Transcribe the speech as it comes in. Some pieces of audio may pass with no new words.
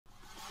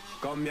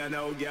Come here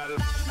now, girl.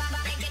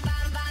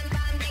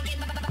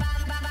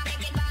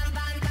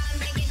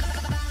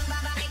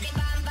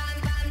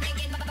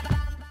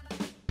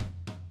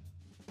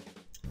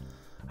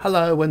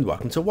 Hello and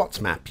welcome to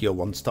WhatsMap, your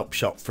one-stop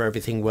shop for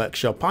everything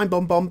workshop. I'm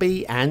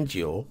BonBonB and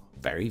you're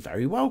very,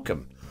 very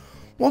welcome.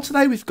 Well,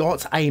 today we've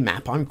got a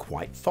map I'm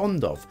quite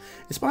fond of.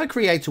 It's by a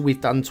creator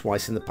we've done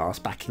twice in the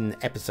past, back in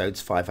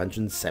episodes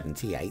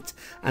 578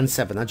 and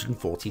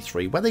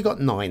 743, where they got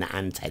 9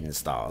 and 10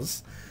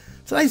 stars.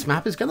 Today's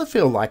map is going to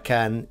feel like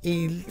an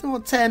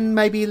 10,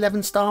 maybe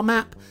 11 star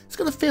map. It's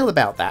going to feel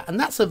about that, and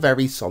that's a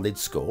very solid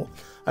score.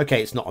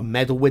 Okay, it's not a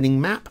medal winning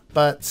map,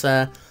 but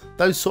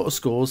those sort of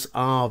scores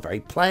are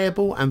very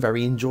playable and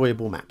very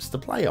enjoyable maps to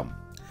play on.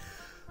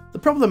 The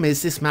problem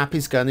is this map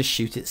is going to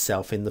shoot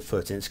itself in the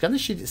foot, and it's going to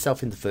shoot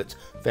itself in the foot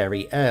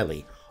very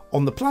early.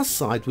 On the plus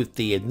side, with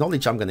the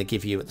knowledge I'm going to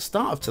give you at the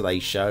start of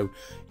today's show,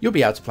 you'll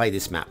be able to play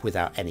this map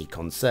without any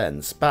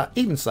concerns. But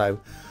even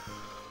so,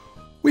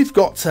 we've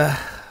got to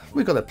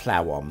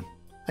plough on.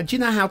 And do you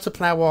know how to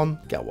plough on?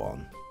 Go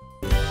on.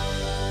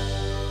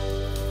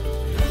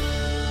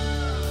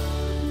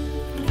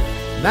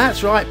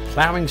 That's right,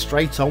 ploughing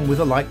straight on with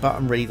a like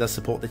button really does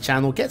support the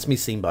channel, gets me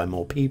seen by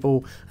more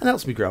people, and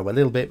helps me grow a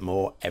little bit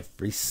more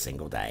every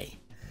single day.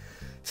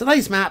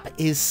 Today's map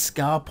is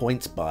Scarr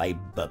Point by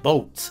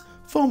bboatt,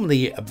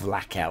 formerly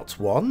Blackout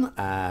 1,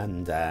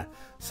 and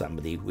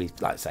somebody we've,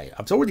 like I say,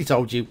 I've already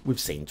told you, we've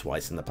seen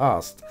twice in the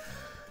past.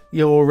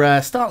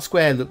 Your start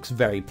square looks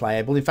very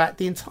playable. In fact,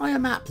 the entire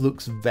map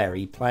looks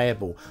very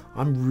playable.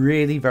 I'm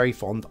really very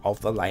fond of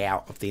the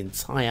layout of the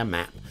entire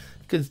map.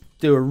 Could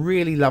do a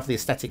really lovely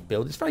aesthetic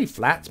build. It's very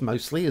flat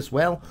mostly as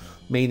well,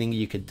 meaning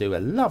you could do a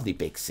lovely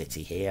big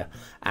city here,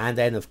 and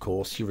then of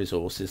course your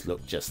resources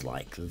look just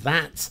like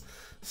that,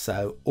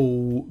 so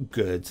all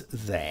good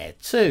there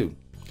too.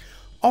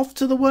 Off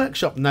to the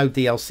workshop. No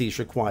DLCs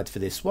required for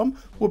this one.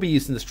 We'll be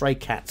using the Stray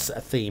Cats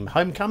theme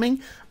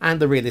Homecoming and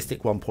the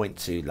realistic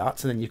 1.2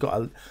 LUT, and then you've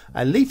got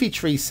a leafy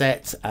tree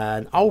set,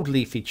 an old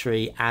leafy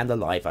tree and a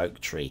live oak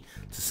tree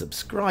to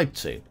subscribe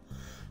to.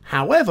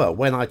 However,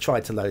 when I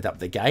tried to load up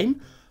the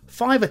game,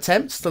 5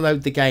 attempts to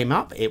load the game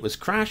up, it was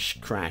crash,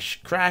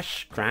 crash,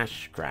 crash,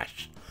 crash,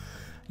 crash.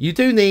 You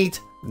do need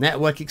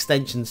network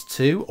extensions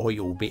too, or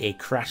you'll be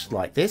crashed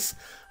like this.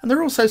 And there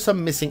are also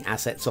some missing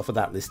assets off of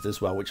that list as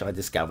well, which I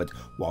discovered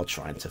while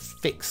trying to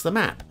fix the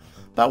map.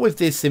 But with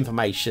this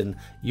information,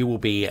 you will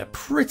be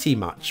pretty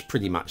much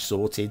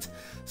sorted.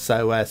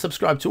 So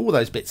subscribe to all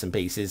those bits and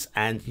pieces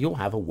and you'll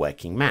have a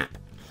working map,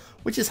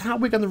 which is how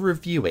we're going to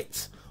review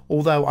it.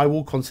 Although I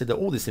will consider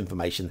all this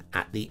information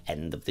at the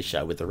end of the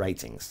show with the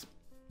ratings.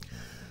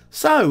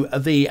 So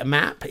the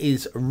map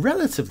is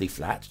relatively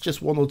flat,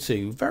 just 1 or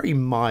 2 very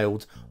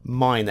mild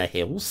minor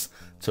hills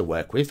to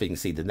work with. You can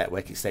see the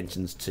network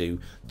extensions to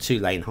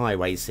 2-lane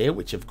highways here,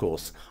 which of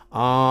course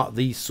are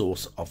the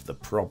source of the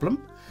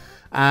problem.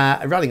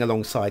 Running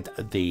alongside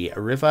the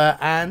river,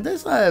 and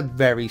there's a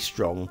very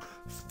strong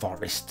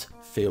forest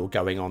feel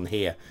going on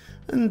here.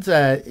 And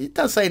it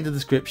does say in the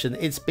description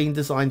it's been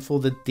designed for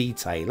the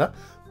detailer,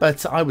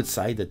 but I would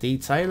say the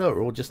detailer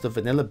or just a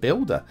vanilla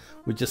builder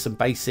with just some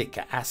basic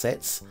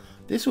assets,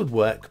 this would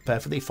work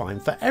perfectly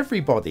fine for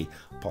everybody.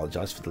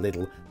 Apologise for the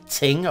little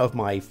ting of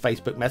my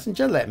Facebook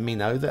Messenger letting me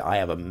know that I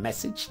have a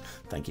message.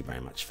 Thank you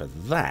very much for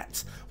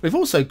that. We've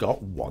also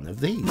got one of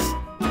these.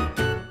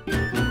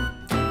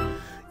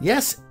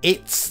 Yes,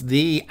 it's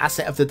the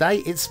asset of the day.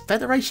 It's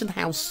Federation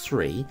House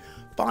 3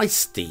 by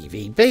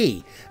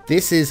stevieb.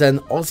 This is an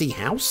Aussie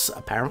house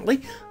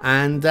apparently,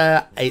 and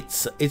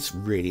it's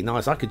really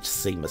nice. I could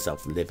see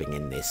myself living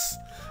in this.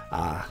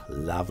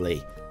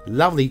 Lovely,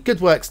 good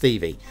work,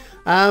 Stevie.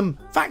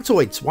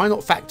 Factoids, why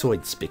not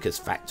factoids? Because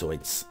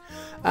factoids.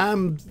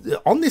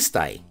 On this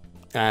day,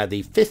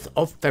 the 5th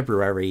of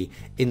February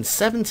in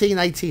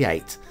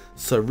 1788,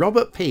 Sir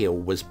Robert Peel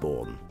was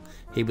born.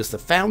 He was the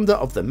founder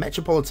of the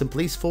Metropolitan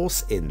Police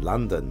Force in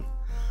London.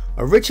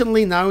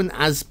 Originally known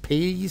as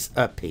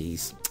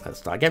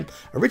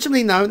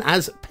Originally known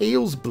as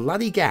Peel's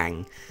Bloody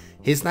Gang,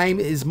 his name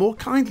is more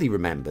kindly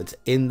remembered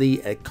in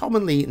the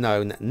commonly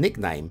known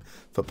nickname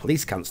for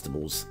police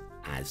constables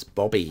as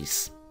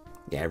Bobbies.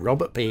 Yeah,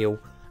 Robert Peel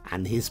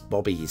and his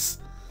Bobbies.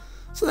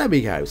 So there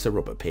we go, Sir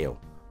Robert Peel,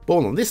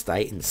 born on this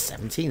day in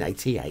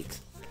 1788.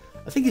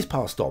 I think he's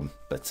passed on,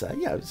 but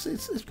yeah,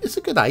 it's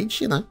a good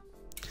age, you know.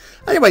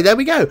 Anyway, there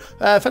we go.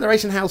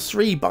 Federation House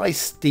 3 by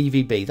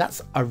stevieb.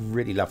 That's a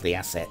really lovely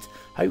asset.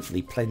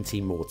 Hopefully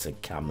plenty more to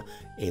come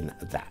in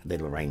that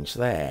little range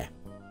there.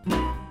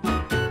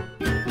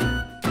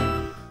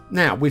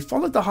 Now, we've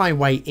followed the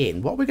highway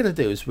in. What we're going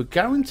to do is we're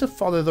going to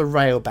follow the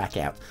rail back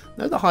out.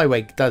 Now, the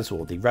highway does,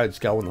 or the roads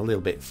go on a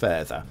little bit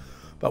further.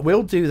 But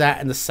we'll do that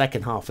in the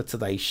second half of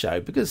today's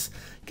show because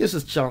it gives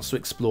us a chance to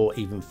explore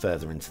even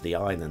further into the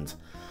island.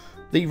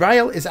 The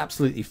rail is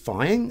absolutely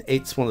fine.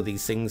 It's one of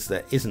these things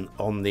that isn't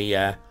on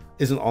the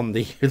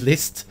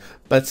list,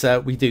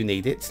 but we do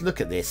need it. Look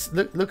at this.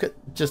 Look at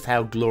just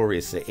how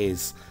glorious it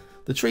is.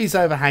 The trees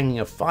overhanging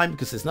are fine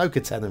because there's no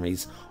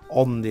catenaries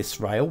on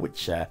this rail,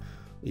 which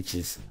which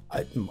is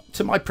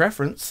to my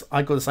preference.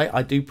 I got to say,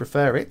 I do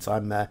prefer it.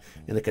 I'm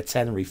in the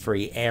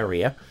catenary-free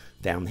area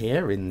down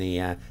here in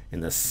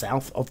the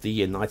south of the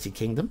United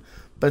Kingdom.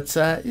 But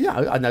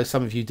yeah, I know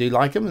some of you do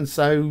like them, and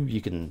so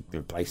you can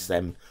replace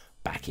them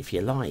back if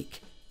you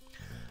like.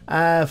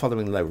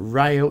 Following the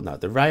rail, no,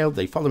 the rail,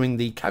 following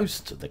the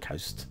coast,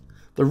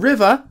 the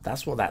river,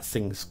 that's what that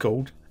thing's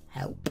called,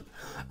 help,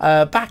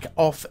 back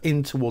off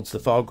in towards the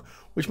fog,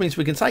 which means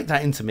we can take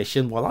that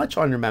intermission while I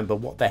try and remember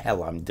what the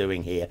hell I'm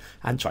doing here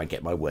and try and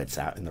get my words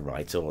out in the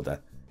right order.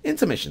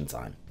 Intermission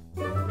time.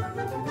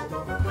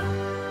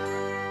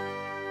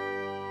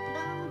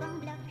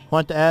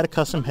 Want to add a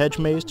custom hedge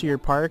maze to your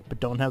park but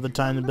don't have the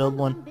time to build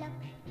one?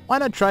 Why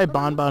not try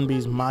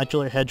BonBonB's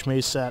modular hedge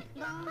maze set?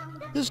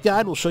 This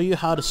guide will show you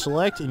how to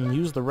select and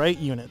use the right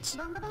units.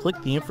 Click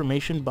the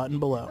information button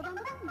below.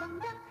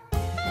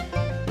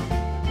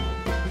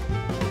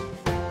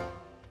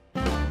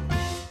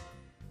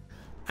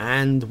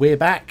 And we're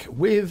back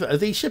with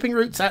the shipping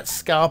routes at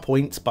Scarr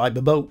Point by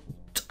bboatt.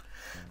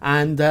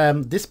 And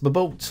this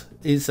bboatt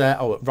is,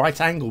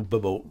 right-angled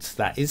bboatt,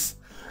 that is.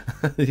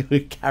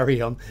 We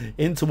carry on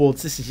in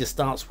towards, this is your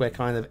start square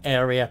kind of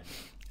area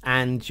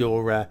and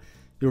your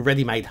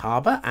ready-made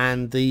harbour.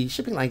 And the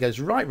shipping lane goes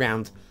right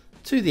round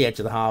to the edge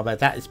of the harbour.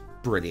 That is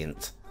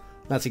brilliant.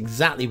 That's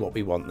exactly what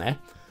we want there.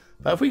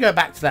 But if we go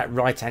back to that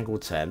right-angle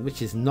turn,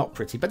 which is not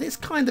pretty, but it's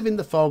kind of in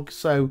the fog,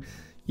 so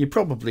you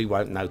probably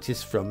won't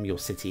notice from your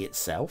city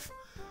itself.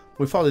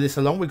 We follow this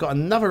along. We've got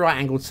another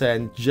right-angle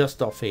turn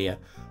just off here,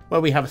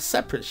 where we have a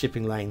separate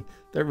shipping lane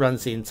that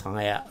runs the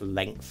entire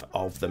length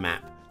of the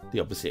map the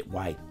opposite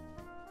way.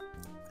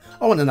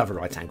 Oh, and another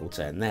right-angle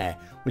turn there,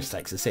 which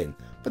takes us in.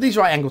 But these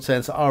right-angle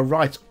turns are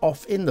right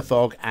off in the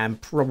fog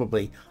and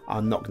probably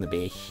are not going to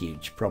be a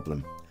huge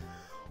problem.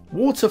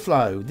 Water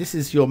flow. This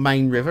is your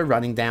main river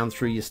running down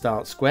through your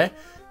start square.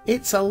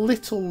 It's a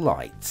little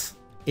light.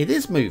 It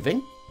is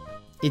moving.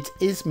 It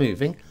is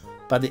moving,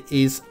 but it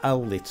is a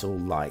little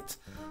light.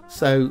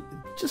 So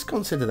just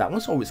consider that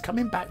one. Oh, it's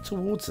coming back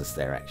towards us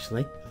there,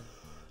 actually.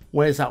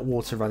 Where's that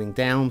water running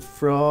down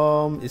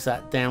from? Is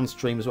that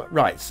downstream as well?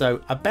 Right,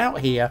 so about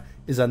here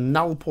is a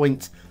null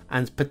point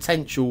and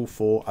potential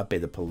for a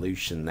bit of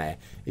pollution there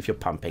if you're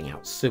pumping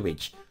out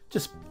sewage.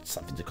 Just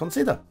something to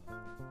consider.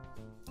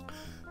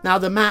 Now,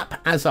 the map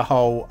as a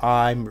whole,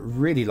 I'm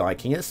really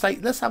liking it.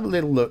 Let's have a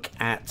little look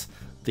at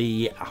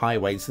the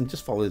highways and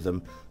just follow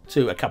them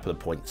to a couple of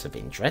points of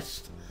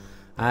interest.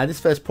 This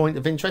first point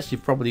of interest,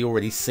 you've probably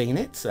already seen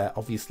it,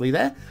 obviously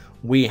there.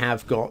 We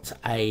have got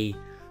a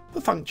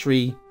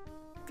perfunctory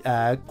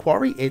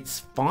quarry. It's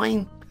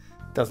fine,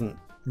 doesn't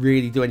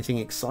really do anything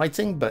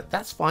exciting, but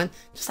that's fine.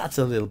 Just adds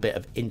a little bit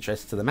of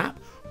interest to the map.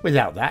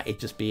 Without that, it'd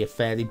just be a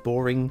fairly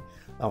boring,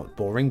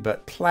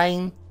 but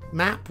plain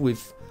map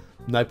with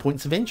no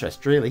points of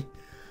interest, really.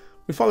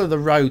 We follow the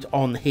road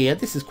on here.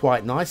 This is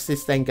quite nice.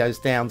 This then goes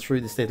down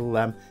through this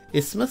little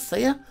isthmus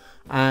here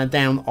and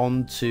down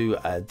onto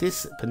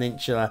this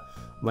peninsula,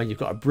 where you've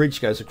got a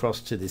bridge goes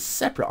across to this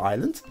separate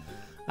island,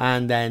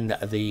 and then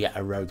the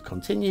road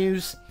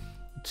continues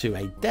to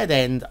a dead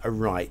end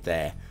right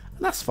there,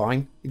 and that's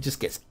fine. It just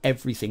gets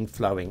everything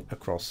flowing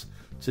across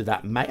to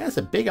that. That's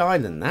a big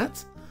island,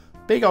 that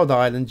big old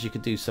island. You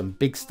could do some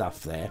big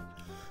stuff there.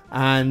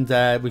 And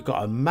we've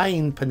got a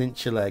main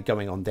peninsula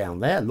going on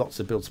down there,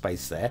 lots of build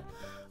space there,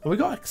 and we've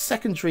got a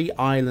secondary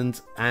island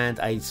and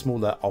a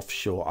smaller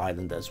offshore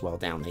island as well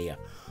down here.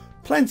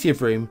 Plenty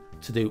of room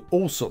to do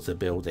all sorts of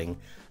building,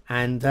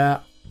 and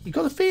you've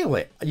got to feel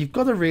it. You've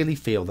got to really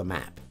feel the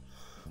map.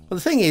 But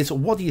the thing is,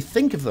 what do you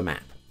think of the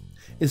map?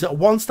 Is it a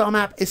 1-star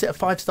map? Is it a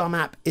 5-star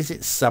map? Is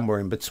it somewhere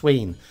in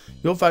between?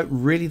 Your vote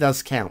really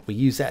does count. We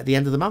use it at the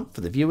end of the month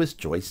for the Viewers'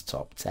 Choice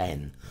Top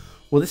 10.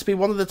 Will this be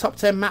one of the top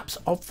 10 maps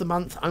of the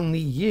month? Only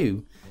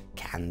you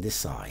can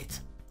decide.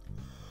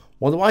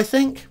 What do I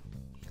think?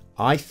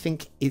 I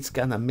think it's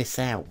going to miss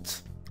out.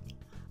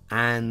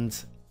 And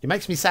it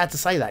makes me sad to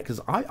say that,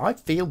 because I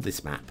feel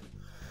this map.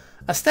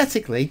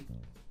 Aesthetically,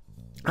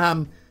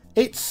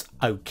 it's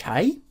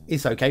okay.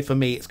 It's okay for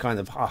me. It's kind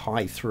of a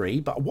high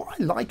 3. But what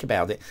I like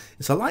about it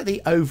is I like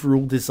the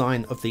overall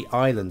design of the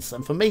islands.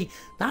 And for me,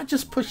 that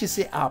just pushes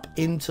it up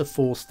into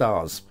 4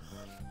 stars.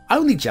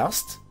 Only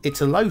just. It's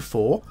a low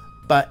 4.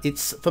 But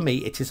for me,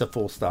 it is a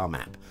 4-star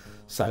map.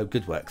 So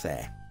good work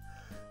there.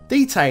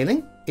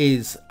 Detailing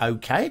is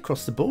okay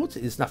across the board.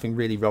 There's nothing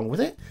really wrong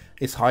with it.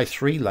 It's high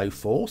 3, low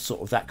 4,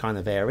 sort of that kind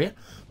of area.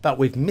 But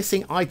with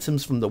missing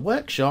items from the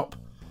workshop,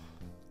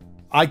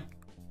 I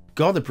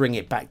got to bring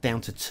it back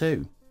down to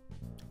 2.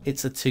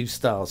 It's a 2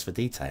 stars for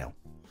detail.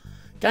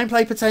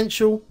 Gameplay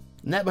potential,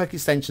 network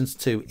extensions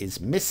 2 is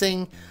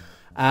missing.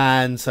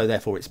 And so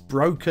therefore it's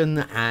broken,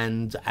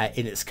 and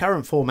in its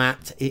current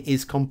format it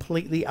is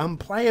completely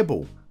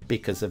unplayable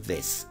because of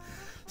this.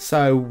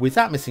 So with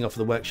that missing off of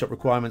the workshop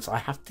requirements, I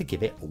have to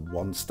give it a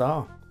 1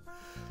 star.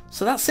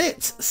 So that's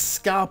it.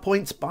 Scarr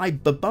Point by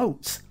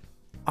bboatt.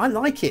 I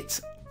like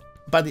it,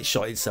 but it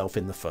shot itself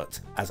in the foot,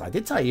 as I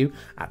did tell you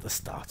at the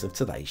start of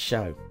today's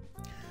show.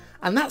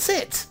 And that's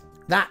it.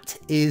 That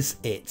is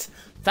it.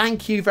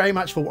 Thank you very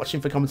much for watching,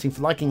 for commenting,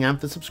 for liking and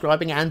for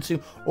subscribing, and to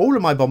all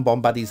of my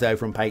BonBon buddies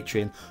over on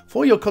Patreon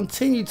for your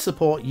continued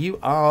support. You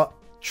are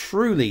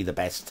truly the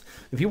best.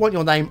 If you want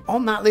your name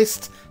on that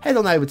list, head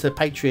on over to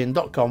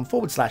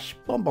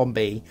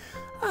patreon.com/BonBonB.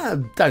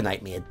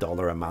 Donate me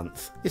 $1 a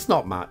month. It's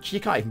not much. You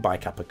can't even buy a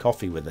cup of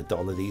coffee with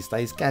 $1 these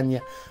days, can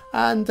you?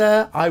 And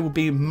I will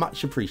be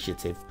much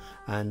appreciative,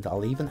 and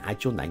I'll even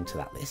add your name to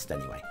that list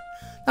anyway.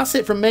 That's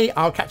it from me.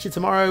 I'll catch you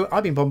tomorrow.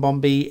 I've been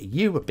BonBonB.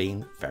 You have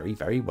been very,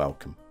 very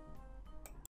welcome.